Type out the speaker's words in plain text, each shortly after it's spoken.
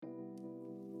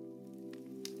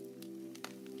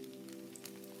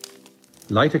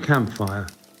Light a campfire,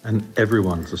 and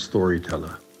everyone's a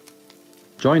storyteller.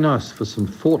 Join us for some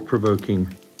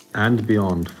thought-provoking and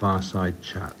beyond fireside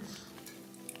chats.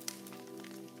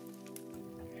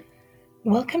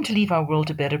 Welcome to Leave Our World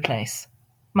a Better Place.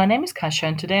 My name is Kasia,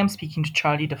 and today I'm speaking to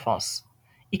Charlie DeVos,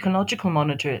 Ecological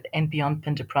Monitor at And Beyond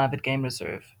Pinda Private Game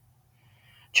Reserve.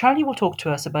 Charlie will talk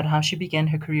to us about how she began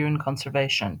her career in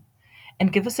conservation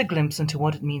and give us a glimpse into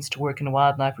what it means to work in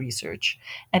wildlife research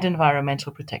and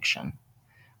environmental protection.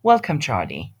 Welcome,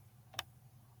 Charlie.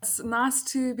 It's nice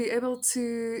to be able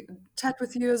to chat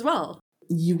with you as well.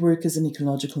 You work as an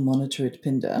ecological monitor at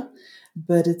Pinda,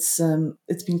 but it's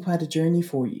been quite a journey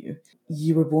for you.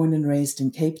 You were born and raised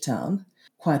in Cape Town,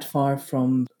 quite far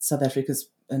from South Africa's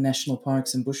national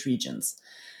parks and bush regions.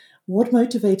 What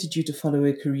motivated you to follow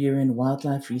a career in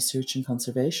wildlife research and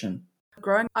conservation?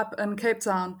 Growing up in Cape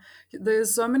Town,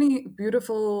 there's so many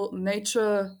beautiful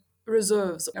nature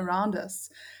reserves around us.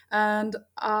 And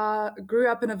I grew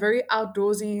up in a very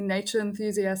outdoorsy, nature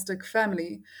enthusiastic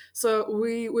family. So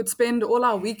we would spend all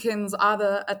our weekends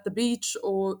either at the beach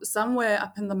or somewhere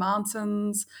up in the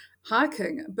mountains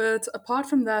hiking. But apart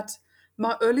from that,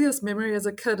 my earliest memory as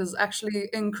a kid is actually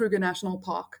in Kruger National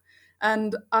Park.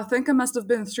 And I think I must have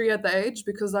been 3 at the age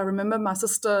because I remember my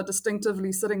sister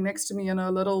distinctively sitting next to me in a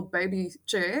little baby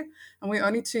chair, and we're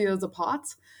only 2 years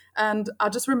apart. And I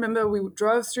just remember we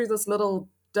drove through this little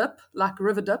dip, like a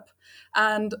river dip,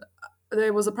 and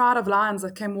there was a pride of lions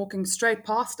that came walking straight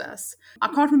past us. I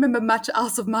can't remember much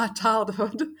else of my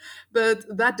childhood, but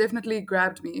that definitely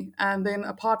grabbed me. And then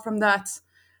apart from that,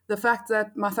 the fact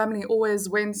that my family always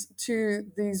went to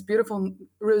these beautiful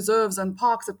reserves and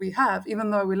parks that we have,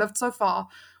 even though we lived so far,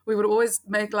 we would always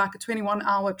make like a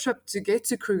 21-hour trip to get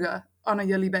to Kruger on a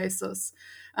yearly basis.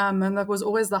 And that was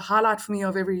always the highlight for me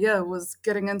of every year, was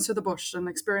getting into the bush and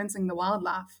experiencing the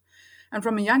wildlife. And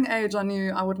from a young age, I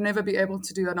knew I would never be able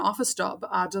to do an office job.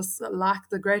 I just like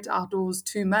the great outdoors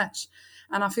too much.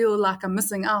 And I feel like I'm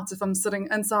missing out if I'm sitting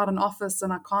inside an office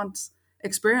and I can't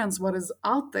experience what is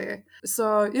out there.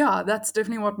 So yeah, that's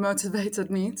definitely what motivated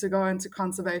me to go into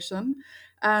conservation,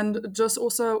 and just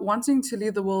also wanting to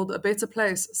leave the world a better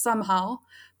place somehow,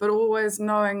 but always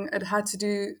knowing it had to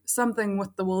do something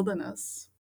with the wilderness.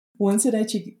 Once it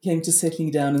actually came to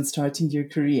settling down and starting your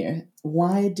career,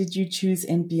 why did you choose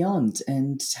And Beyond,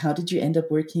 and how did you end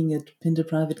up working at Pinda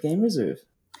Private Game Reserve?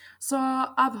 So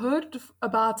I've heard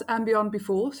about And Beyond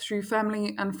before through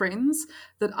family and friends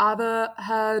that either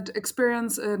had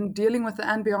experience in dealing with the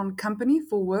And Beyond company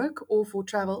for work or for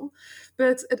travel.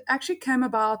 But it actually came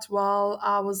about while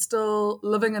I was still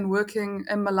living and working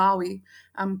in Malawi,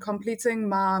 completing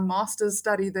my master's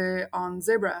study there on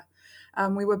zebra.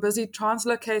 We were busy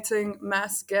translocating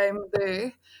mass game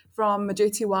there from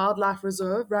Majeti Wildlife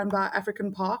Reserve, run by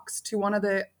African Parks,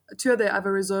 to two of their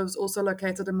other reserves also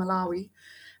located in Malawi.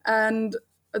 And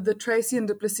the Tracy and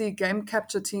Duplessis game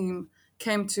capture team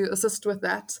came to assist with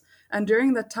that. And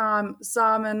during that time,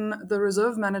 Simon, the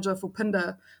reserve manager for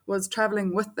Pinda, was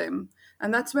traveling with them.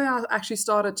 And that's where I actually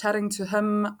started chatting to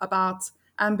him about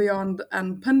And Beyond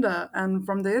and Pinda. And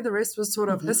from there, the rest was sort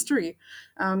of history.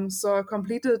 So I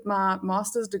completed my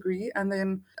master's degree. And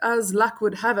then, as luck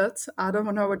would have it, I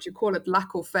don't know what you call it,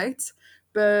 luck or fate,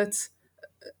 but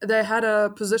they had a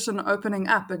position opening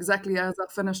up exactly as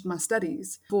I finished my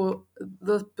studies for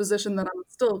the position that I'm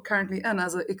still currently in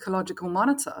as an ecological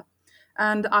monitor.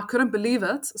 And I couldn't believe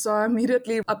it. So I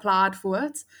immediately applied for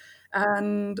it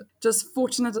and just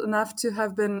fortunate enough to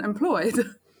have been employed.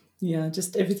 Yeah,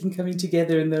 just everything coming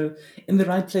together in the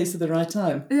right place at the right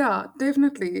time. Yeah,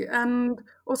 definitely. And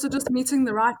also just meeting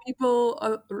the right people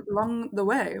along the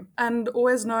way, and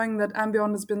always knowing that And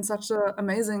Beyond has been such an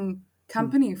amazing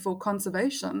company for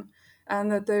conservation, and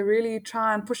that they really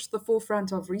try and push the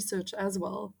forefront of research as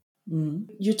well.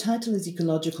 Your title is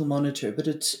ecological monitor, but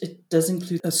it does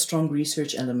include a strong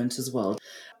research element as well.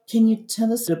 Can you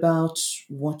tell us about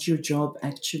what your job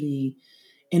actually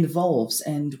involves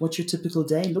and what your typical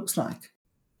day looks like?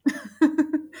 I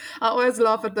always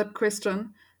laugh at that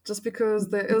question just because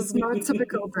there is no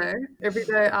typical day. Every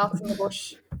day out in the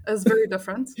bush is very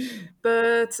different.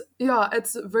 But yeah,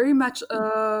 it's very much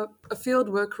a field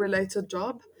work related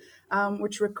job,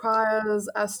 which requires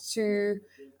us to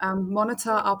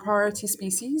monitor our priority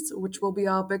species, which will be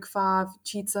our big five: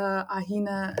 cheetah,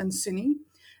 hyena, and sunni.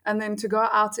 And then to go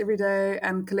out every day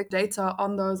and collect data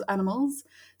on those animals,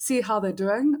 see how they're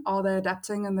doing. Are they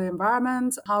adapting in the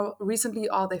environment? How recently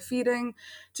are they feeding?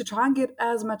 To try and get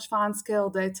as much fine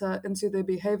scale data into their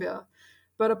behavior.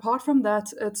 But apart from that,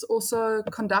 it's also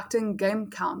conducting game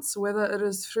counts, whether it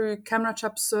is through camera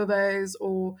trap surveys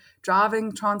or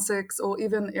driving transects or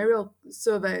even aerial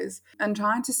surveys, and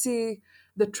trying to see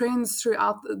the trends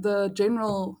throughout the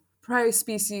general prey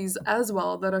species as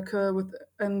well that occur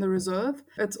within the reserve.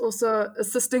 It's also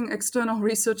assisting external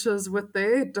researchers with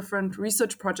their different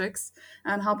research projects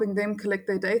and helping them collect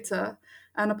their data.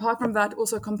 And apart from that,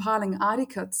 also compiling ID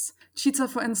kits. Cheetah,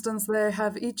 for instance, they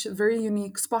have each very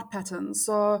unique spot patterns.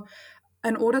 So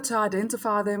in order to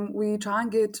identify them, we try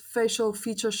and get facial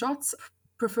feature shots,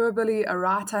 preferably a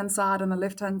right-hand side and a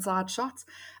left-hand side shot,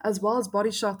 as well as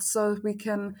body shots, so we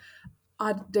can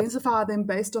identify them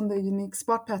based on their unique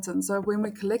spot pattern. So when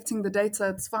we're collecting the data,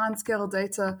 it's fine scale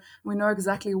data. We know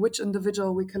exactly which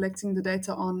individual we're collecting the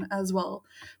data on as well.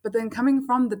 But then coming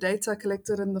from the data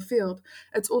collected in the field,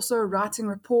 it's also writing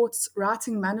reports,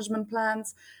 writing management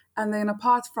plans. And then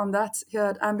apart from that, here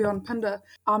at Ambion Phinda,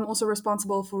 I'm also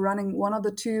responsible for running one of the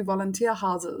 2 volunteer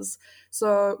houses.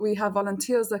 So we have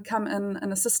volunteers that come in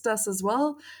and assist us as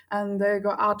well, and they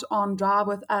go out on drive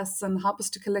with us and help us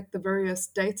to collect the various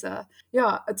data.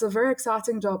 Yeah, it's a very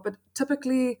exciting job, but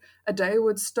typically a day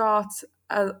would start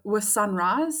with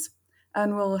sunrise,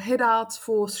 and we'll head out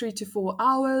for 3 to 4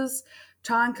 hours,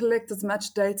 try and collect as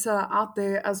much data out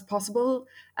there as possible.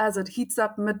 As it heats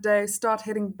up midday, start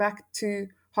heading back to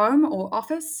home or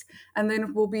office, and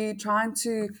then we'll be trying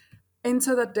to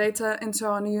enter that data into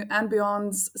our new and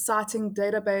beyond's sighting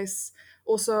database,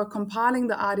 also compiling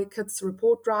the ID kits,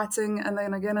 report writing, and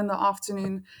then again in the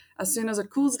afternoon, as soon as it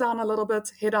cools down a little bit,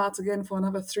 head out again for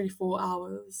another 3-4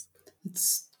 hours.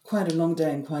 It's quite a long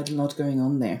day and quite a lot going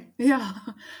on there. Yeah,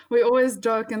 we always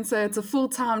joke and say it's a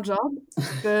full-time job,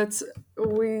 but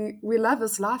we love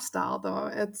this lifestyle though.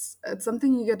 It's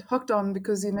something you get hooked on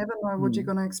because you never know what you're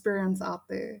going to experience out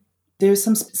there. There are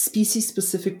some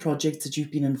species-specific projects that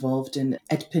you've been involved in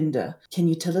at Phinda. Can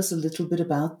you tell us a little bit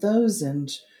about those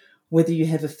and whether you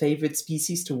have a favorite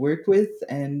species to work with?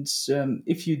 And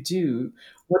if you do,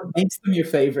 what makes them your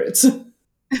favorite?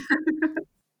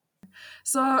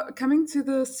 So, coming to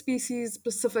the species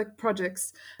specific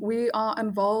projects, we are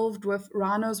involved with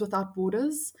Rhinos Without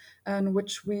Borders, in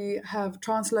which we have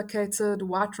translocated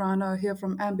white rhino here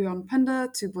from Ambion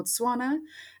Phinda to Botswana.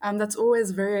 And that's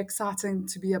always very exciting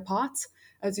to be a part.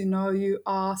 As you know, you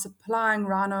are supplying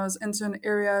rhinos into an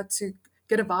area to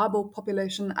get a viable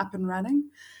population up and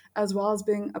running, as well as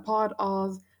being a part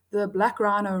of the Black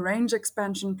Rhino range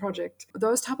expansion project.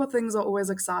 Those type of things are always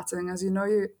exciting. As you know,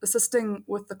 you're assisting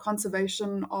with the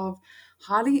conservation of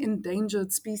highly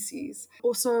endangered species.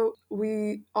 Also,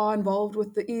 we are involved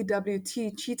with the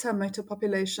EWT cheetah motor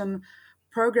population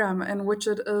program, in which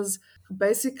it is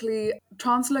basically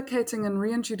translocating and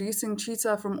reintroducing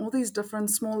cheetah from all these different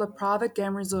smaller private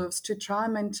game reserves to try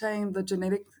and maintain the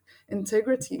genetic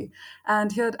integrity.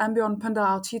 And here at Ambion Phinda,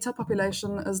 our cheetah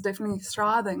population is definitely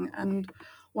thriving, and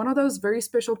one of those very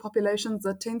special populations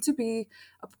that tend to be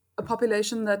a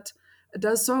population that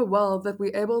does so well that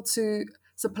we're able to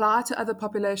supply to other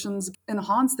populations,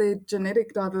 enhance their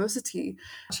genetic diversity.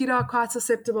 Cheetah are quite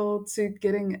susceptible to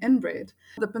getting inbred.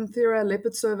 The Panthera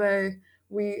leopard survey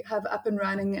we have up and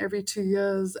running every 2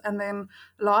 years. And then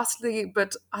lastly,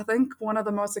 but I think one of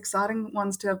the most exciting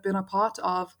ones to have been a part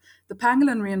of, the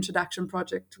pangolin reintroduction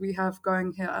project we have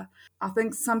going here. I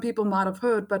think some people might have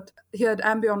heard, but here at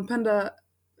Ambion Phinda,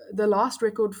 the last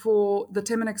record for the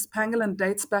Temminck's pangolin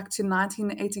dates back to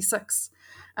 1986.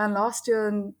 And last year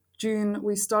in June,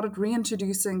 we started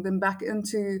reintroducing them back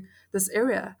into this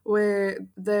area where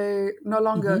they no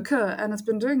longer occur. And it's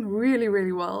been doing really,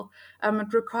 really well.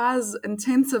 It requires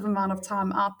intensive amount of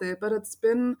time out there, but it's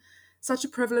been such a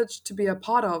privilege to be a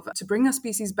part of, to bring a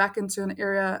species back into an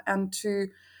area and to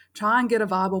try and get a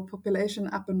viable population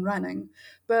up and running.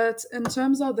 But in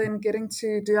terms of then getting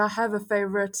to, do I have a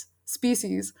favorite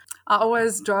species? I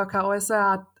always joke, I always say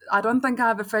I don't think I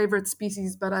have a favorite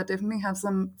species, but I definitely have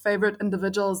some favorite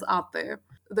individuals out there.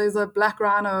 There's a black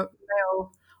rhino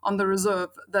male on the reserve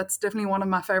that's definitely one of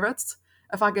my favorites.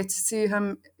 If I get to see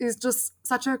him, he's just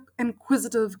such an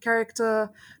inquisitive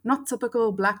character, not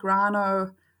typical black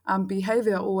rhino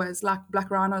behavior always. Like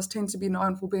black rhinos tend to be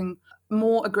known for being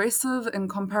more aggressive in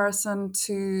comparison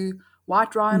to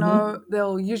white rhino.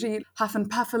 They'll usually huff and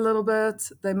puff a little bit.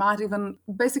 They might even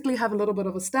basically have a little bit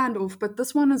of a standoff, but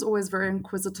this one is always very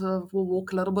inquisitive, will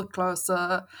walk a little bit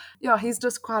closer. Yeah, he's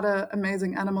just quite an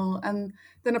amazing animal. And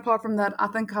then apart from that, I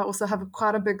think I also have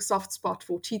quite a big soft spot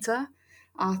for cheetah.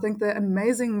 I think they're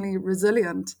amazingly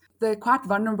resilient. They're quite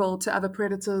vulnerable to other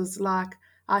predators like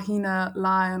hyena,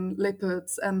 lion,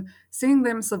 leopards, and seeing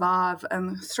them survive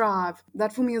and thrive,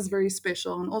 that for me is very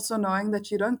special. And also knowing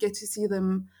that you don't get to see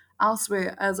them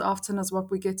elsewhere as often as what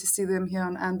we get to see them here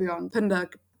on Ambion Phinda.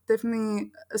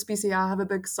 Definitely a species I have a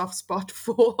big soft spot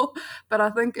for, but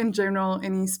I think in general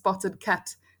any spotted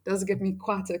cat does get me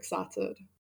quite excited.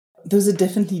 Those are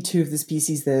definitely two of the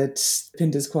species that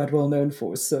Phinda is quite well known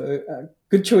for, so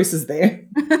good choices there.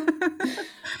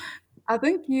 I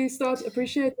think you start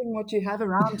appreciating what you have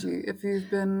around you. If you've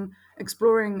been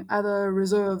exploring other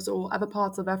reserves or other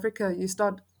parts of Africa, you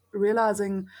start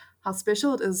realizing how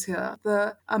special it is here.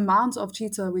 The amount of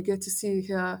cheetah we get to see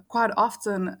here quite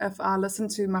often, if I listen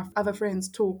to my other friends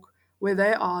talk where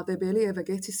they are, they barely ever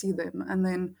get to see them, and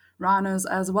then rhinos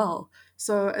as well.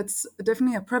 So it's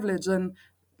definitely a privilege, and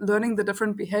learning the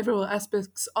different behavioral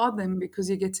aspects of them because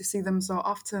you get to see them so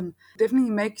often definitely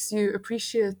makes you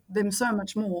appreciate them so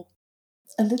much more.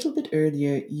 A little bit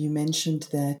earlier, you mentioned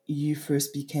that you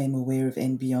first became aware of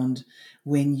and beyond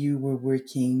when you were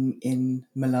working in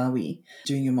Malawi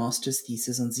doing your master's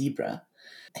thesis on zebra.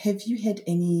 Have you had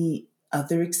any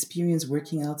other experience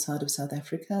working outside of South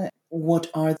Africa? What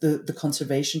are the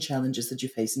conservation challenges that you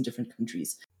face in different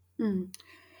countries? Mm.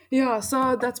 Yeah,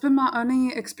 so that's been my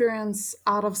only experience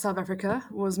out of South Africa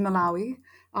was Malawi.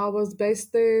 I was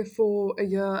based there for a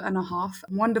year and a half.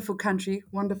 Wonderful country,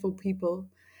 wonderful people,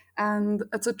 and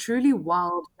it's a truly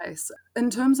wild place. In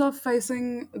terms of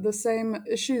facing the same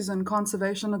issues in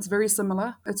conservation, it's very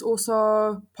similar. It's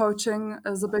also poaching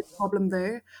is a big problem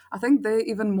there. I think they're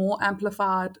even more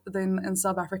amplified than in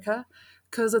South Africa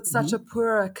because it's such a Mhm.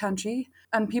 poorer country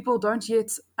and people don't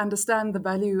yet understand the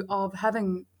value of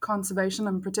having conservation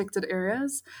and protected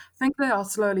areas. I think they are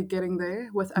slowly getting there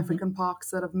with Mhm. African parks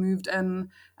that have moved in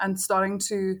and starting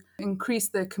to increase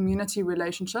their community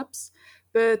relationships.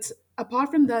 But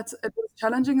apart from that, it was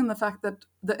challenging in the fact that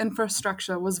the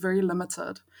infrastructure was very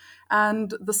limited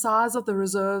and the size of the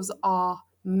reserves are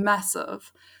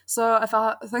massive. So if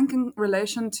I think in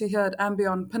relation to here at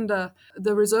Ambion Phinda,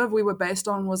 the reserve we were based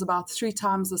on was about 3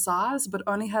 times the size, but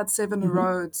only had 7 Mhm.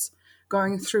 roads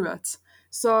going through it.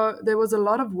 So there was a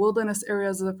lot of wilderness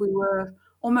areas that we were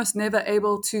almost never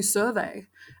able to survey.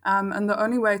 And the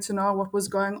only way to know what was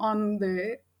going on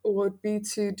there would be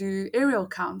to do aerial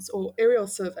counts or aerial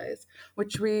surveys,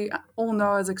 which we all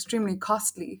know is extremely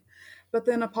costly. But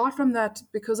then, apart from that,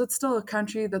 because it's still a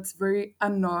country that's very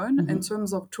unknown in Mhm.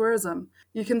 terms of tourism,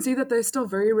 you can see that they're still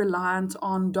very reliant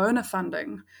on donor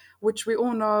funding, which we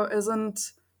all know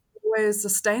isn't always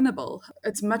sustainable.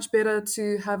 It's much better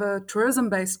to have a tourism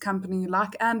based company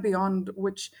like And Beyond,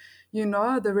 which you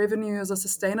know the revenue is a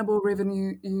sustainable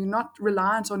revenue. You're not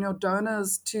reliant on your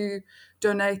donors to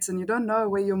donate and you don't know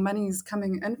where your money is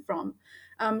coming in from.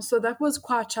 So that was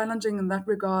quite challenging in that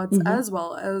regards, Mhm. as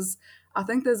well as I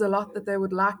think there's a lot that they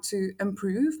would like to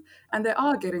improve, and they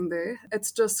are getting there.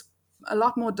 It's just a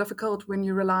lot more difficult when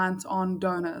you're reliant on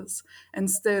donors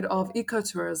instead of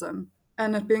ecotourism.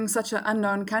 And it being such an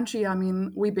unknown country, I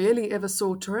mean, we barely ever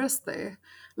saw tourists there.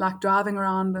 Like driving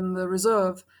around in the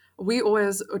reserve, we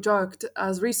always joked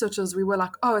as researchers, we were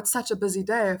like, oh, it's such a busy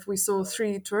day if we saw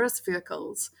 3 tourist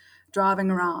vehicles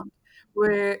driving around.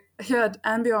 Where here at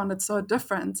Ambion, it's so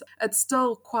different. It's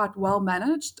still quite well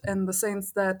managed in the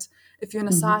sense that if you're in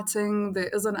a Mhm. sighting, there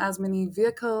isn't as many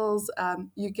vehicles.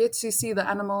 You get to see the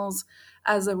animals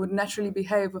as they would naturally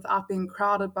behave without being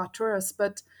crowded by tourists.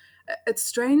 But it's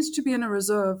strange to be in a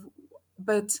reserve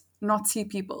but not see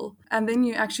people. And then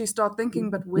you actually start thinking,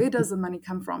 but where does the money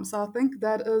come from? So I think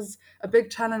that is a big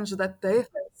challenge that they're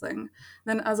facing.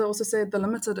 Then, as I also said, the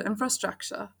limited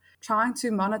infrastructure. Trying to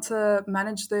monitor,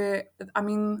 manage their, I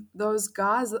mean, those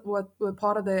guys that were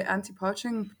part of their anti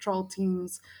poaching patrol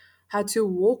teams had to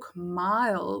walk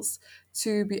miles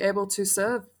to be able to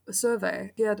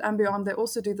survey. Here at Ambion, they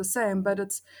also do the same, but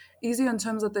it's easier in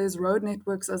terms of there's road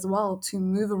networks as well to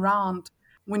move around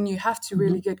when you have to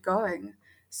really Mhm. get going.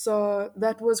 So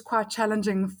that was quite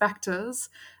challenging factors.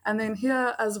 And then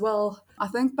here as well, I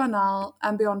think by now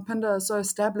Ambion Phinda is so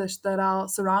established that our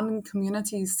surrounding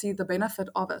communities see the benefit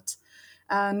of it.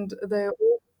 And they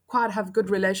all quite have good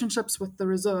relationships with the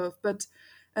reserve. But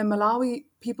in Malawi,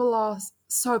 people are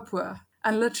so poor.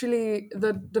 And literally,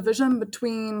 the division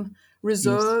between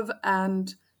Yes. reserve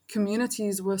and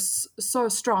communities was so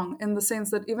strong in the sense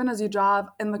that even as you drive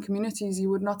in the communities, you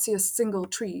would not see a single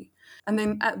tree. And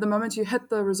then at the moment you hit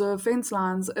the reserve fence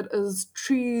lines, it is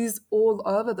trees all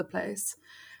over the place.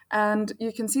 And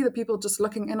you can see the people just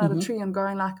looking in at a Mhm. tree and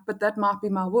going like, but that might be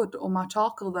my wood or my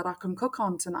charcoal that I can cook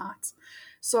on tonight.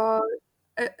 So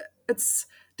it, it's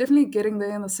definitely getting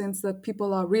there in the sense that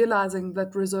people are realizing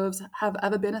that reserves have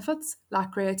other benefits,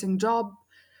 like creating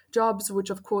jobs, which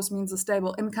of course means a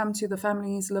stable income to the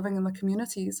families living in the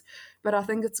communities. But I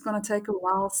think it's going to take a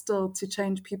while still to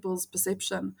change people's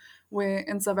perception, where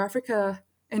in South Africa,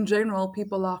 in general,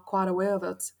 people are quite aware of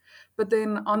it. But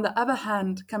then on the other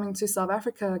hand, coming to South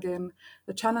Africa again,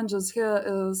 the challenges here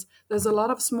is there's a lot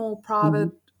of small private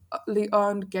Mhm.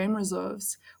 owned game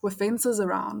reserves with fences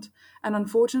around. And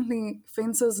unfortunately,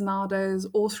 fences nowadays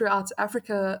all throughout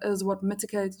Africa is what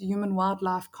mitigates human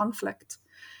wildlife conflict.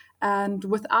 And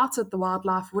without it, the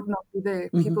wildlife would not be there.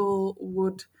 Mm-hmm. People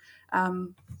would,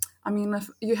 um, I mean, if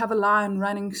you have a lion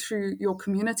running through your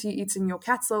community eating your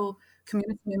cattle,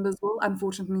 community members will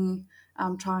unfortunately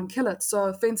try and kill it.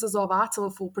 So fences are vital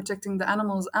for protecting the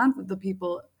animals and the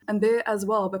people and there as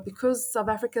well. But because South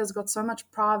Africa has got so much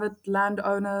private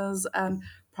landowners and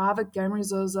private game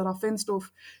reserves that are fenced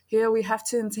off, here we have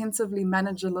to intensively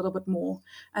manage a little bit more.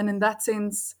 And in that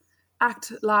sense,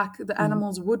 act like the Mm-hmm.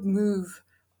 animals would move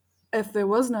if there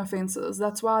was no fences.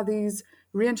 That's why these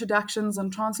reintroductions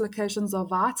and translocations are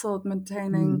vital at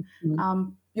maintaining Mm-hmm.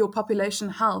 your population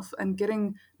health and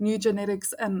getting new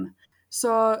genetics in.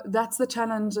 So that's the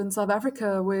challenge in South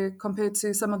Africa, where compared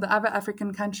to some of the other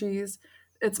African countries,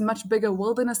 it's much bigger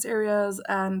wilderness areas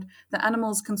and the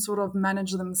animals can sort of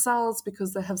manage themselves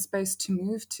because they have space to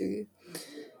move to.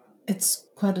 It's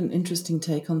quite an interesting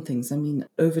take on things. I mean,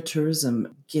 over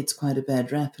tourism gets quite a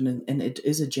bad rap, and it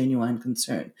is a genuine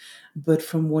concern. But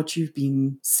from what you've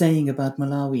been saying about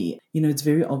Malawi, it's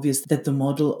very obvious that the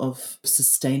model of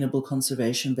sustainable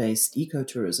conservation based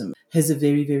ecotourism has a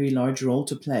very, very large role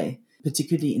to play,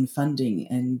 particularly in funding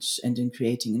and in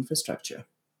creating infrastructure.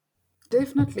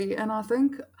 Definitely. And I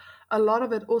think a lot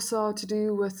of it also to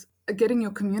do with getting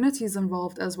your communities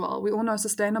involved as well. We all know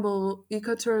sustainable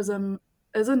ecotourism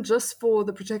isn't just for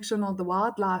the protection of the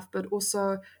wildlife, but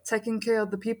also taking care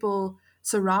of the people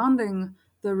surrounding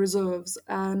the reserves.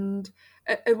 And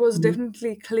it was Mhm.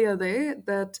 definitely clear there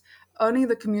that only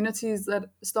the communities that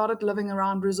started living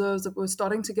around reserves that were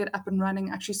starting to get up and running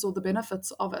actually saw the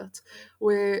benefits of it,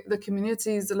 where the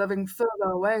communities living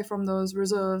further away from those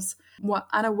reserves were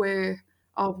unaware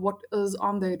of what is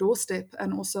on their doorstep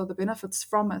and also the benefits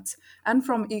from it and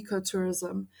from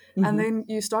ecotourism. And Mhm. then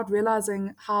you start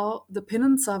realizing how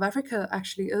dependent South Africa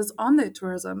actually is on their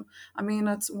tourism. I mean,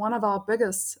 it's one of our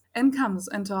biggest incomes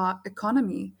into our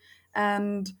economy.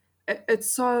 And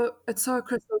it's so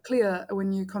crystal clear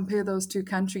when you compare those two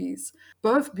countries.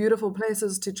 Both beautiful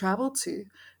places to travel to,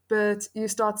 but you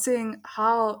start seeing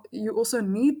how you also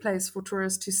need place for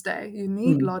tourists to stay. You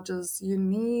need Mm. lodges, you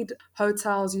need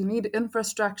hotels, you need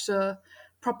infrastructure,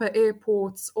 proper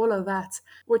airports, all of that,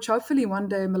 which hopefully one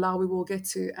day Malawi will get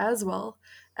to as well.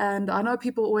 And I know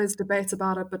people always debate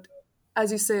about it, but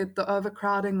as you said, the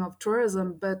overcrowding of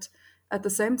tourism, but at the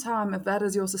same time, if that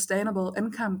is your sustainable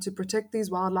income to protect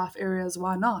these wildlife areas,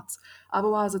 why not?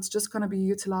 Otherwise, it's just going to be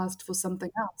utilized for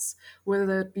something else,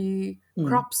 whether it be Mm.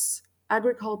 crops,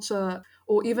 agriculture,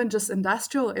 or even just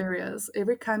industrial areas.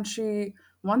 Every country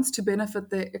wants to benefit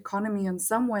their economy in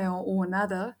some way or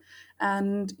another,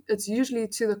 and it's usually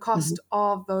to the Mhm. cost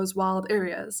of those wild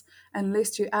areas,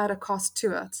 unless you add a cost to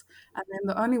it. And then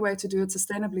the only way to do it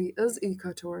sustainably is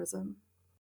ecotourism.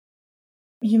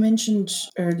 You mentioned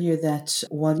earlier that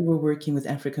while you were working with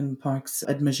African Parks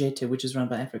at Majete, which is run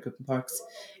by African Parks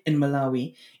in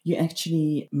Malawi, you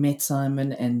actually met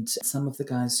Simon and some of the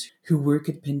guys who work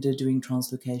at Pinda doing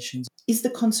translocations. Is the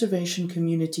conservation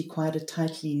community quite a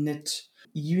tightly knit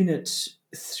unit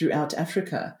throughout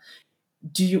Africa?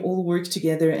 Do you all work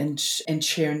together and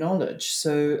share knowledge?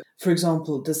 So, for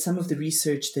example, does some of the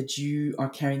research that you are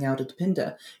carrying out at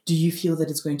Pinda, do you feel that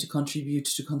it's going to contribute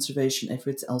to conservation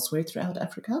efforts elsewhere throughout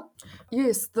Africa?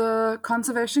 Yes, the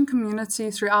conservation community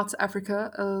throughout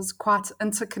Africa is quite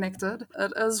interconnected.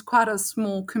 It is quite a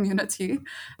small community.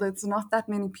 There's not that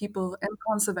many people in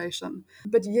conservation.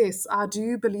 But yes, I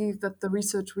do believe that the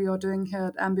research we are doing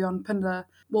here at Ambion Pinda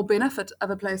will benefit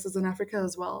other places in Africa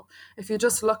as well. If you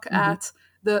just look Mm-hmm. at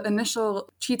the initial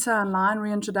cheetah and lion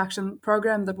reintroduction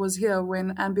program that was here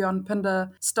when Ambion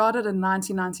Pinda started in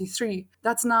 1993,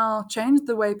 that's now changed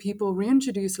the way people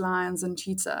reintroduce lions and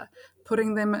cheetah,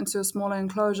 putting them into a smaller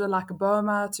enclosure like a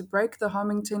boma to break the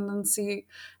homing tendency,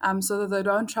 so that they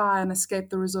don't try and escape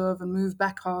the reserve and move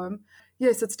back home.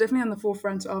 Yes, it's definitely on the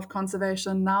forefront of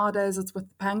conservation. Nowadays, it's with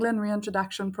the pangolin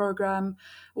reintroduction program.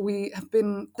 We have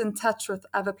been in touch with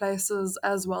other places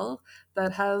as well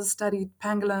that has studied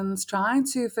pangolins, trying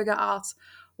to figure out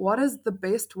what is the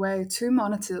best way to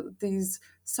monitor these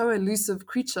so elusive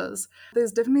creatures.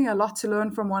 There's definitely a lot to learn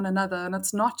from one another, and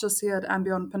it's not just here at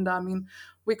Ambion Pinda. I mean,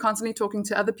 we're constantly talking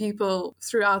to other people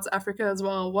throughout Africa as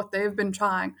well, what they've been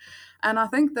trying. And I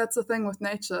think that's the thing with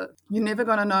nature. You're never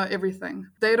going to know everything.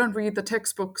 They don't read the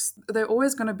textbooks. They're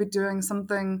always going to be doing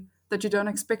something that you don't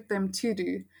expect them to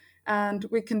do. And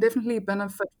we can definitely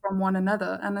benefit from one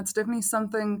another. And it's definitely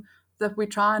something that we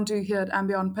try and do here at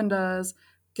Ambion Pinda is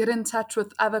get in touch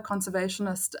with other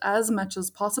conservationists as much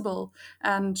as possible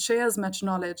and share as much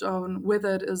knowledge on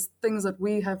whether it is things that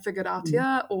we have figured out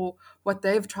here or what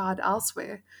they've tried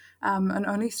elsewhere. And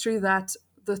only through that,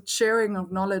 the sharing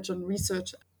of knowledge and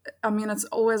research, I mean, it's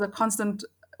always a constant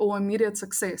or immediate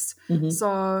success.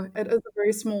 So it is a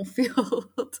very small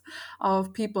field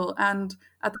of people. And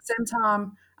at the same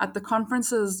time, at the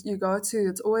conferences you go to,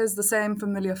 it's always the same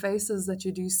familiar faces that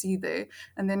you do see there.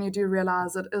 And then you do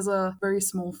realize it is a very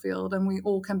small field and we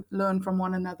all can learn from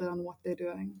one another on what they're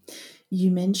doing.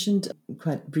 You mentioned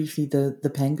quite briefly the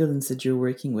pangolins that you're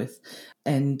working with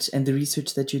and the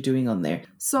research that you're doing on there.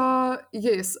 So,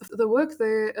 yes, the work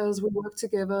there is we work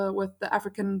together with the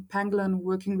African Pangolin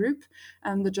Working Group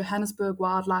and the Johannesburg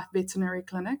Wildlife Veterinary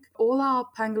Clinic. All our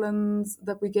pangolins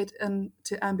that we get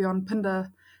into and beyond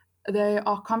Phinda, they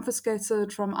are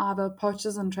confiscated from either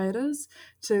poachers and traders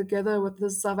together with the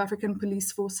South African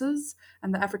Police Forces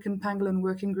and the African Pangolin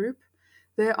Working Group.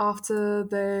 Thereafter,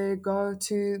 they go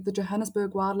to the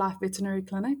Johannesburg Wildlife Veterinary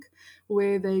Clinic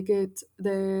where they get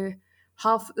their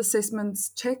health assessments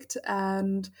checked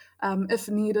and, if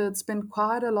needed, spend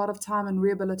quite a lot of time in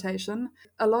rehabilitation.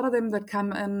 A lot of them that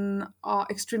come in are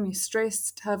extremely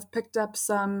stressed, have picked up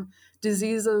some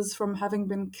diseases from having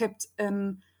been kept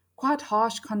in quite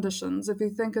harsh conditions. If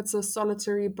you think it's a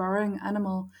solitary burrowing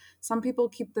animal, some people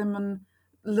keep them in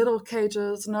little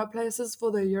cages, no places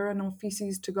for their urine or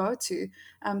feces to go to.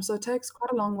 So it takes quite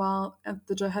a long while at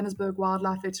the Johannesburg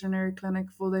Wildlife Veterinary Clinic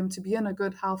for them to be in a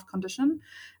good health condition.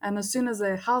 And as soon as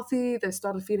they're healthy, they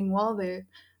started feeding well there,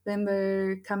 then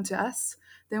they come to us.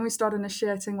 Then we start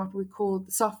initiating what we call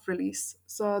the soft release.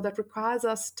 So that requires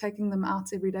us taking them out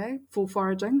every day for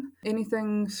foraging,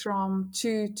 anything from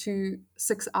 2 to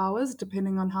 6 hours,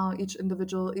 depending on how each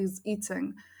individual is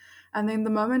eating. And then the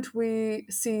moment we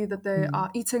see that they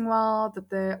are eating well, that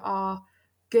they are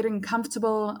getting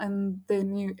comfortable in their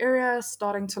new area,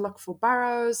 starting to look for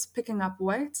burrows, picking up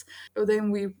weight,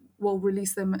 then we will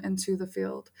release them into the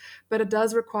field. But it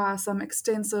does require some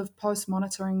extensive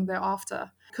post-monitoring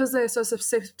thereafter. Because they're so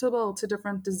susceptible to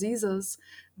different diseases,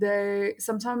 they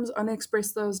sometimes only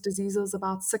express those diseases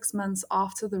about 6 months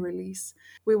after the release.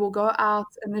 We will go out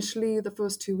initially the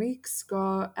first 2 weeks,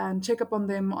 go and check up on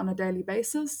them on a daily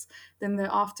basis. Then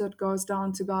thereafter it goes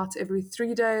down to about every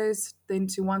 3 days, then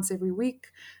to once every week.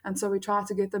 And so we try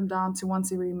to get them down to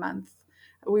once every month.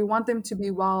 We want them to be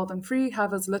wild and free,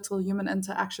 have as little human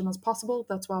interaction as possible.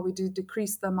 That's why we do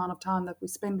decrease the amount of time that we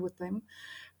spend with them.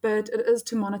 But it is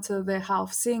to monitor their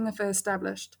health, seeing if they're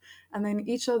established. And then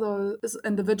each of those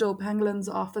individual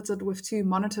pangolins are fitted with 2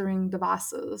 monitoring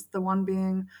devices, the one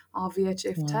being our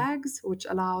VHF tags, which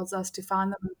allows us to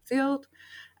find them in the field,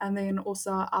 and then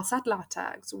also our satellite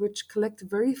tags, which collect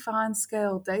very fine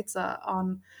scale data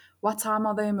on what time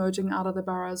are they emerging out of the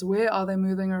burrows, where are they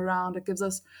moving around. It gives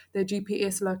us their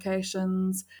GPS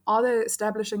locations. Are they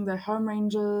establishing their home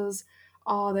ranges?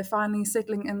 Are they finally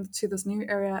settling into this new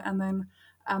area? And then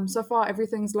so far,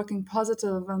 everything's looking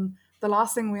positive, and the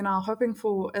last thing we're now hoping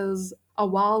for is a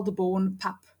wild-born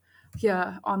pup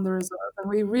here on the reserve. And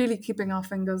we're really keeping our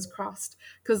fingers crossed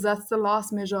because that's the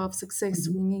last measure of success.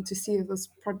 We need to see if this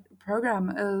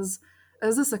program is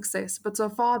a success. But so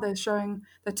far, they're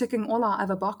ticking all our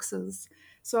other boxes.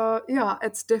 So yeah,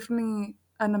 it's definitely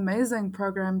an amazing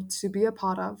program to be a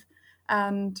part of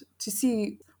and to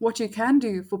see what you can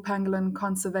do for pangolin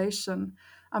conservation.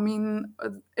 I mean,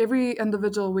 every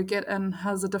individual we get in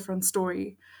has a different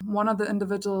story. One of the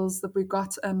individuals that we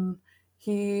got in,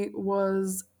 he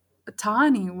was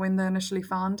tiny when they initially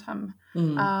found him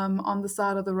on the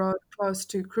side of the road close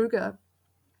to Kruger.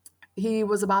 He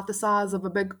was about the size of a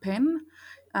big pen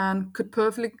and could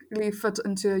perfectly fit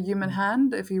into a human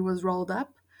hand if he was rolled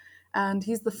up. And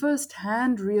he's the first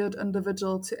hand-reared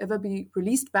individual to ever be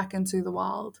released back into the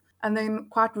wild. And then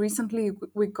quite recently,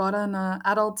 we got an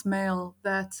adult male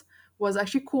that was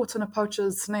actually caught in a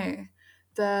poacher's snare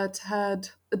that had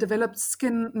developed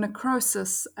skin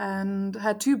necrosis and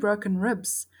had 2 broken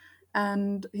ribs.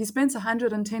 And he spent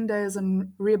 110 days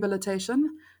in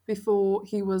rehabilitation before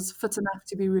he was fit enough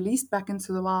to be released back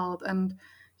into the wild. And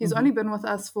he's only been with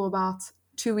us for about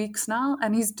 2 weeks now,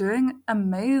 and he's doing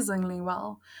amazingly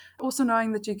well. Also,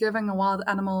 knowing that you're giving a wild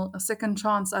animal a second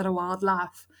chance at a wild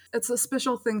life, it's a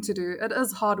special thing to do. It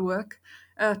is hard work.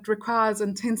 It requires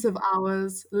intensive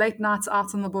hours, late nights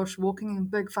out in the bush, walking in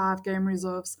big 5 game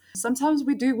reserves. Sometimes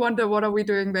we do wonder, what are we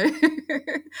doing there?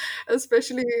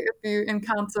 Especially if you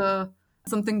encounter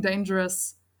something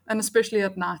dangerous, and especially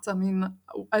at night. I mean,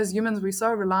 as humans, we're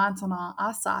so reliant on our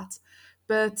eyesight,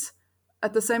 but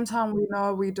at the same time, we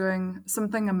know we're doing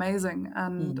something amazing.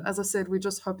 And as I said, we're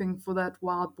just hoping for that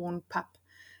wild-born pup.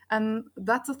 And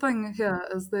that's the thing here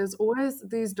is there's always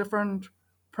these different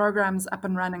programs up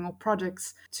and running or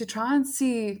projects to try and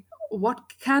see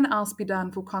what can else be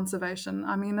done for conservation.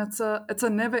 I mean, it's a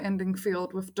never-ending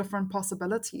field with different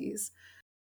possibilities.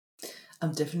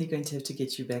 I'm definitely going to have to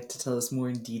get you back to tell us more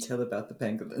in detail about the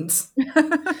pangolins.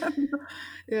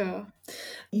 Yeah.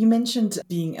 You mentioned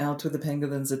being out with the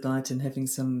pangolins at night and having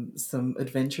some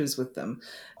adventures with them.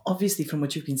 Obviously, from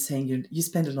what you've been saying, you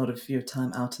spend a lot of your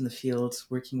time out in the field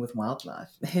working with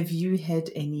wildlife. Have you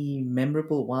had any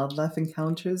memorable wildlife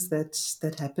encounters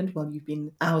that happened while you've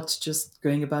been out just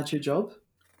going about your job?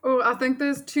 Oh, I think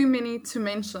there's too many to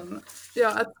mention.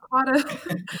 Yeah, it's quite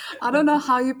a. I don't know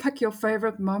how you pick your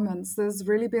favorite moments. There's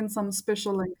really been some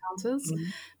special encounters,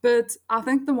 Mhm. but I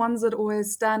think the ones that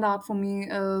always stand out for me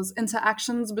is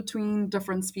interactions between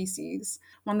different species.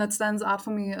 One that stands out for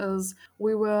me is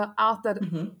we were out that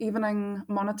Mhm. evening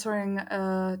monitoring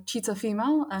a cheetah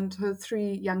female and her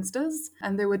three youngsters,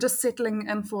 and they were just settling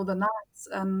in for the night.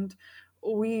 And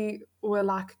we were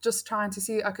like just trying to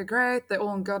see, okay, great, they're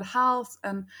all in good health.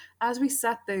 And as we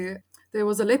sat there, there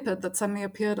was a leopard that suddenly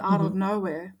appeared out of Mhm.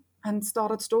 nowhere and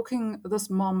started stalking this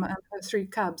mom and her three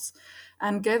cubs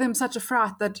and gave them such a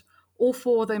fright that all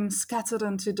four of them scattered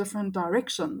into different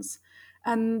directions.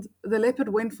 And the leopard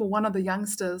went for one of the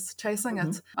youngsters, chasing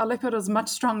Mhm. it. A leopard is much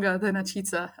stronger than a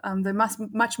cheetah. They're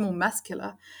much more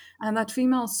muscular. And that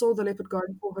female saw the leopard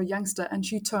going for her youngster, and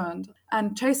she turned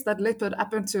and chased that leopard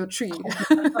up into a tree.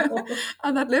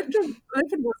 And that leopard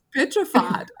was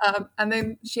petrified. And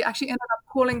then she actually ended up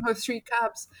calling her three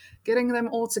cubs, getting them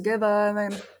all together, and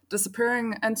then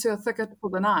disappearing into a thicket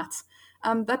for the night.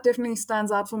 That definitely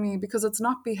stands out for me because it's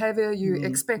not behavior you Mhm.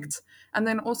 expect. And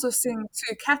then also seeing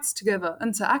two cats together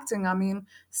interacting. I mean,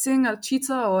 seeing a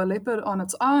cheetah or a leopard on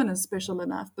its own is special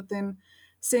enough, but then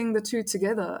seeing the two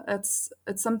together, it's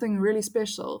something really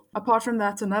special. Apart from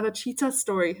that, another cheetah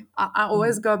story. I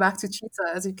always Mhm. go back to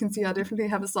cheetah. As you can see, I definitely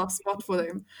have a soft spot for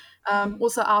them.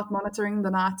 Also out monitoring the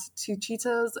night, two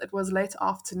cheetahs. It was late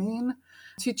afternoon.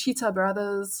 Two cheetah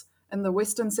brothers in the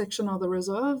western section of the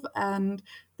reserve, and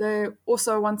they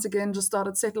also once again just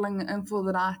started settling in for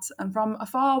the night. And from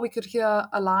afar, we could hear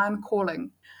a lion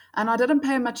calling. And I didn't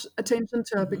pay much attention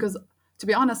to it Mhm. because, to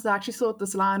be honest, I actually thought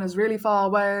this lion is really far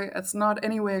away. It's not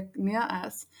anywhere near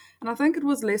us. And I think it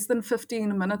was less than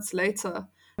 15 minutes later,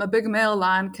 a big male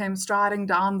lion came striding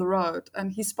down the road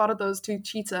and he spotted those two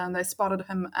cheetah and they spotted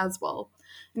him as well.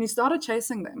 And he started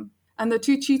chasing them. And the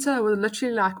two cheetah were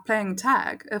literally like playing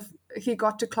tag. If he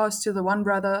got too close to the one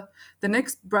brother, the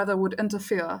next brother would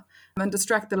interfere and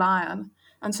distract the lion.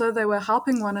 And so they were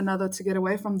helping one another to get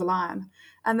away from the lion.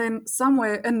 And then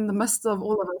somewhere in the midst of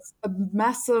all of this, a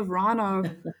massive rhino,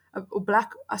 a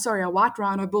white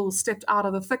rhino bull stepped out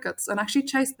of the thickets and actually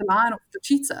chased the lion off the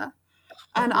cheetah.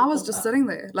 And I was just sitting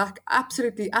there, like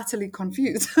absolutely, utterly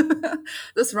confused.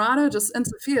 This rhino just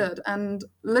interfered and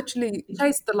literally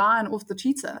chased the lion off the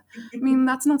cheetah. I mean,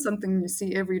 that's not something you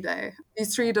see every day.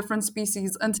 These three different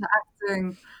species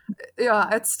interacting. Yeah,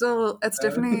 it's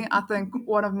definitely, I think,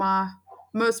 one of my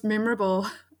most memorable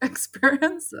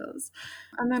experiences.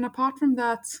 And then apart from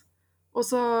that,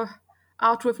 also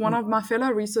out with one of my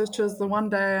fellow researchers the one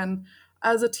day, and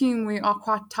as a team we are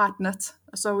quite tight knit,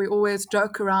 so we always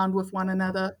joke around with one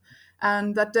another.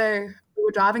 And that day we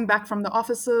were driving back from the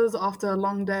offices after a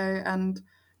long day, and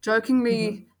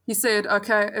jokingly Mhm. he said,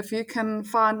 "Okay, if you can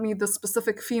find me the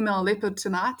specific female leopard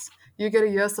tonight, you get a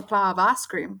year's supply of ice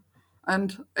cream."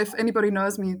 And if anybody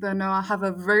knows me, they know I have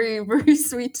a very, very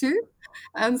sweet tooth,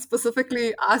 and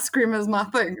specifically, ice cream is my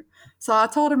thing. So I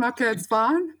told him, okay, it's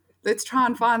fine. Let's try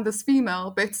and find this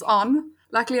female. Bets on.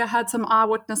 Luckily, I had some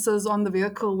eyewitnesses on the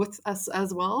vehicle with us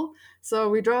as well. So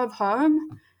we drove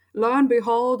home. Lo and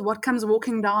behold, what comes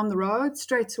walking down the road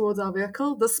straight towards our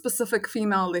vehicle? This specific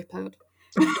female leopard.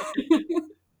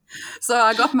 So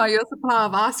I got my year supply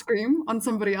of ice cream on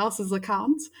somebody else's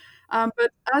account.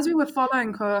 But as we were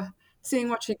following her, seeing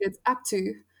what she gets up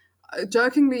to,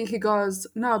 jokingly he goes,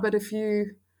 "No, but if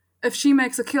she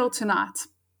makes a kill tonight,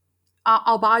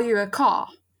 I'll buy you a car."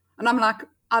 And I'm like,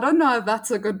 I don't know if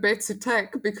that's a good bet to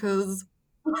take because,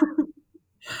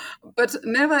 but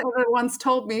never ever once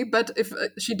told me, but if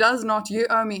she does not, you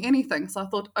owe me anything. So I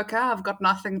thought, okay, I've got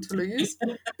nothing to lose.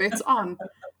 Bets on.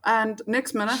 And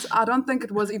next minute, I don't think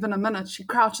it was even a minute, she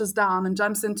crouches down and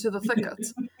jumps into the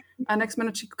thicket. And next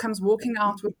minute, she comes walking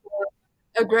out with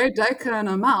a Great Dacre in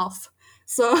her mouth.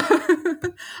 So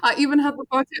I even have the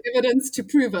photo evidence to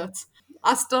prove it.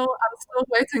 I'm still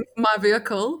waiting for my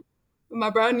vehicle, my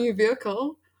brand new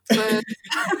vehicle. But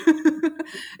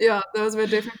yeah, those were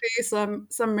definitely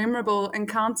some memorable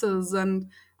encounters. And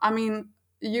I mean,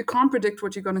 you can't predict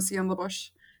what you're going to see in the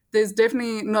bush. there's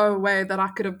definitely no way that I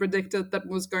could have predicted that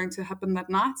was going to happen that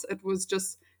night. It was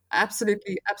just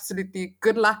absolutely, absolutely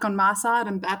good luck on my side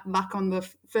and bad luck on the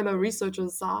fellow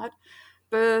researchers' side.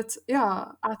 But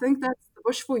yeah, I think that's the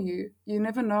bush for you. You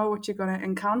never know what you're going to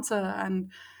encounter. And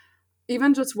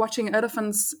even just watching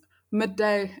elephants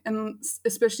midday, and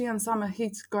especially in summer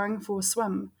heat, going for a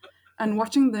swim and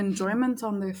watching the enjoyment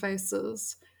on their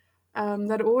faces,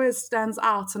 that always stands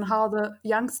out, and how the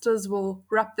youngsters will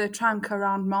wrap their trunk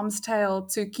around mom's tail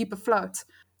to keep afloat.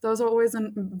 Those are always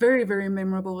very, very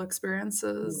memorable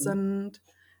experiences. And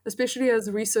especially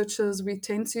as researchers, we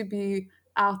tend to be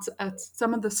out at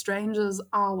some of the strangest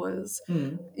hours.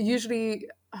 Usually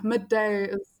midday,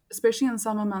 especially in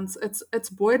summer months, it's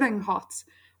boiling hot.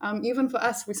 Even for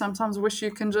us, we sometimes wish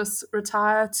you can just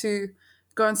retire to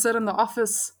go and sit in the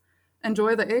office,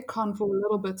 enjoy the aircon for a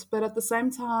little bit, but at the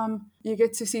same time, you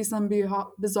get to see some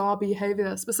bizarre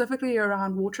behavior, specifically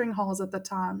around watering holes at the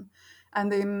time.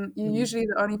 And then you're usually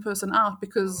the only person out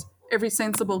because every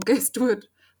sensible guest would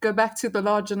go back to the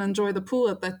lodge and enjoy the pool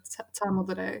at that time of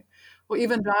the day. Or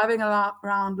even driving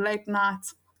around late night,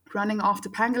 running after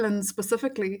pangolins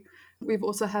specifically. We've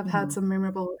also have had some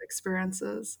memorable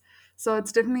experiences. So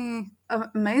it's definitely an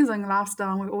amazing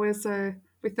lifestyle. We always say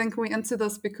we think we're into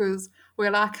this because we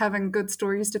like having good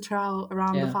stories to tell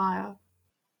around the Yeah, fire.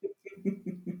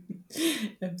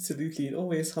 absolutely. It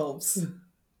always helps.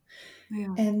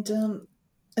 Yeah. And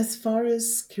as far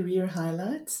as career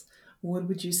highlights, what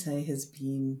would you say has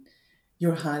been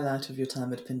your highlight of your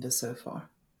time at Pinda so far?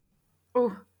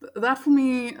 Oh, that for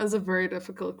me is a very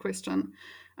difficult question.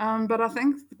 But I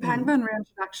think the Pangolin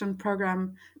Reintroduction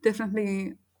Program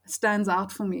definitely stands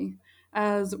out for me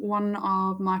as one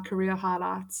of my career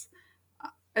highlights.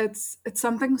 It's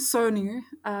something so new.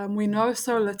 We know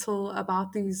so little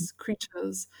about these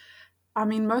creatures. I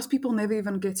mean, most people never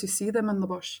even get to see them in the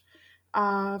bush.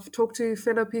 I've talked to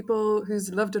fellow people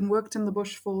who's lived and worked in the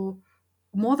bush for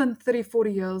more than 30,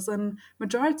 40 years, and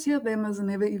majority of them has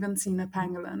never even seen a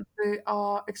pangolin. They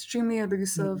are extremely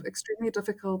elusive, extremely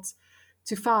difficult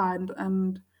to find,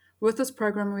 and with this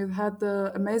program, we've had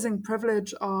the amazing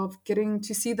privilege of getting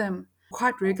to see them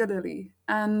quite regularly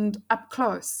and up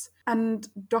close and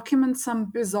document some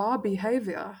bizarre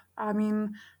behavior. I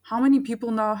mean, how many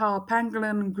people know how a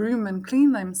pangolin groom and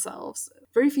clean themselves?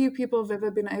 Very few people have ever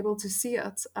been able to see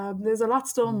it. There's a lot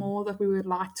still more that we would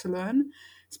like to learn,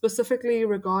 specifically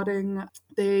regarding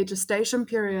the gestation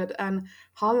period and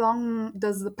how long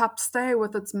does the pup stay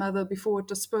with its mother before it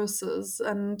disperses.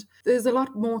 And there's a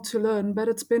lot more to learn, but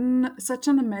it's been such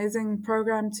an amazing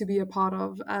program to be a part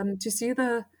of and to see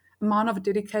the amount of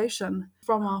dedication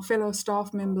from our fellow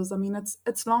staff members. I mean,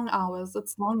 it's long hours,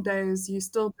 it's long days. You're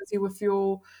still busy with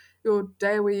your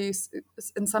day where you,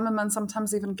 in summer months,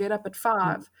 sometimes even get up at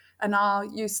 5, and now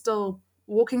you're still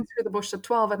walking through the bush at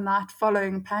 12 at night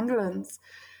following pangolins.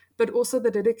 But also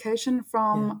the dedication Yeah,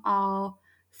 from our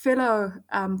fellow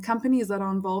companies that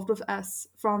are involved with us,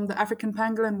 from the African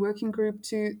Pangolin Working Group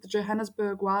to the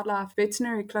Johannesburg Wildlife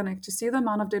Veterinary Clinic, to see the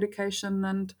amount of dedication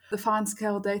and the fine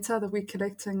scale data that we're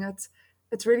collecting.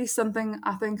 It's really something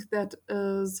I think that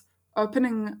is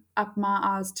opening up my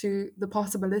eyes to the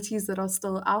possibilities that are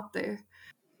still out there.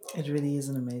 it really is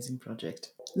an amazing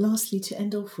project. Lastly, to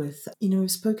end off with,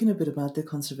 we've spoken a bit about the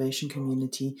conservation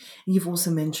community, and you've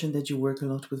also mentioned that you work a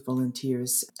lot with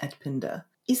volunteers at Pinda.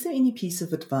 Is there any piece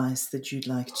of advice that you'd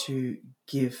like to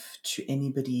give to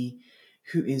anybody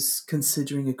who is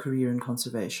considering a career in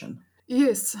conservation?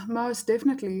 Yes, most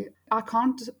definitely. I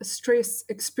can't stress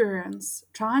experience.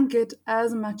 Try and get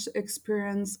as much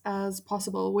experience as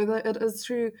possible, whether it is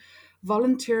through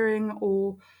volunteering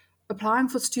or applying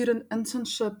for student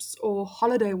internships or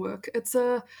holiday work. It's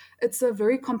a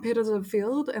very competitive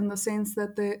field in the sense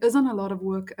that there isn't a lot of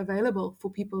work available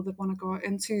for people that want to go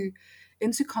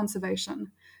into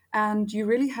conservation. And you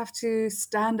really have to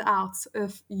stand out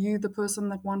if you the person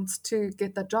that wants to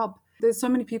get that job. There's so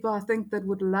many people I think that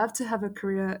would love to have a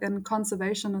career in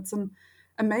conservation. It's an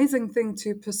amazing thing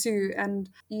to pursue, and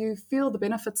you feel the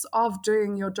benefits of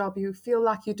doing your job. You feel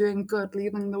like you're doing good,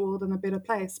 leaving the world in a better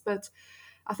place. But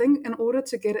I think in order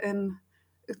to get in,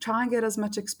 try and get as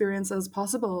much experience as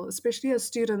possible, especially as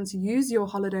students. Use your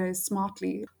holidays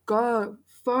smartly. Go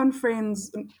phone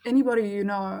friends, anybody you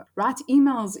know, write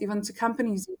emails even to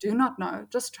companies you do not know.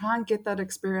 Just try and get that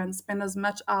experience. Spend as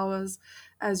much hours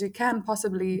as you can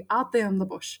possibly out there in the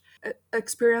bush.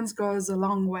 Experience goes a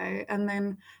long way. And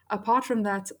then apart from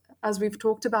that, as we've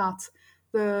talked about,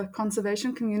 the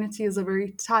conservation community is a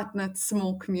very tight knit,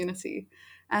 small community.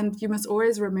 And you must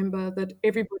always remember that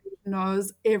everybody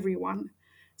knows everyone.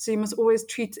 So you must always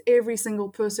treat every single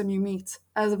person you meet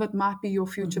as if it might be your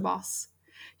future boss.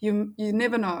 You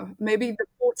never know. Maybe the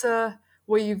porter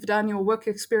where you've done your work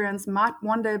experience might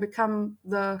one day become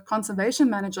the conservation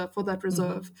manager for that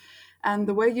reserve. And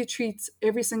the way you treat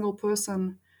every single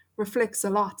person reflects a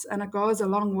lot and it goes a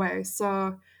long way.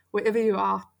 So wherever you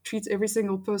are, treat every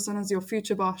single person as your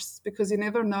future boss because you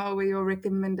never know where your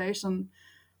recommendation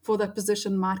for that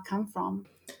position might come from.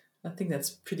 I think that's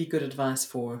pretty good advice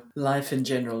for life in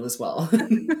general as well.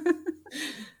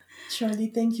 Charlie,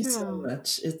 thank you so Yeah.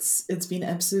 much. It's been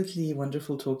absolutely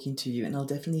wonderful talking to you, and I'll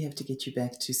definitely have to get you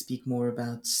back to speak more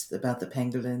about the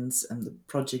pangolins and the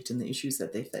project and the issues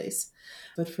that they face.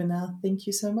 But for now, thank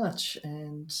you so much,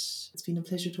 and it's been a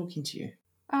pleasure talking to you.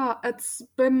 It's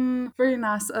been very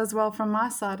nice as well from my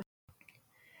side.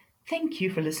 Thank you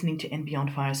for listening to And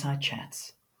Beyond Fireside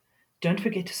Chats. Don't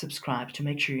forget to subscribe to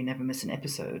make sure you never miss an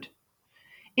episode.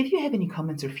 If you have any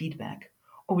comments or feedback,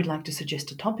 or would like to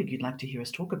suggest a topic you'd like to hear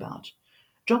us talk about,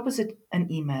 drop us an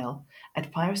email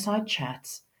at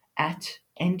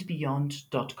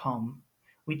firesidechats@andbeyond.com.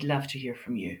 We'd love to hear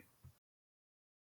from you.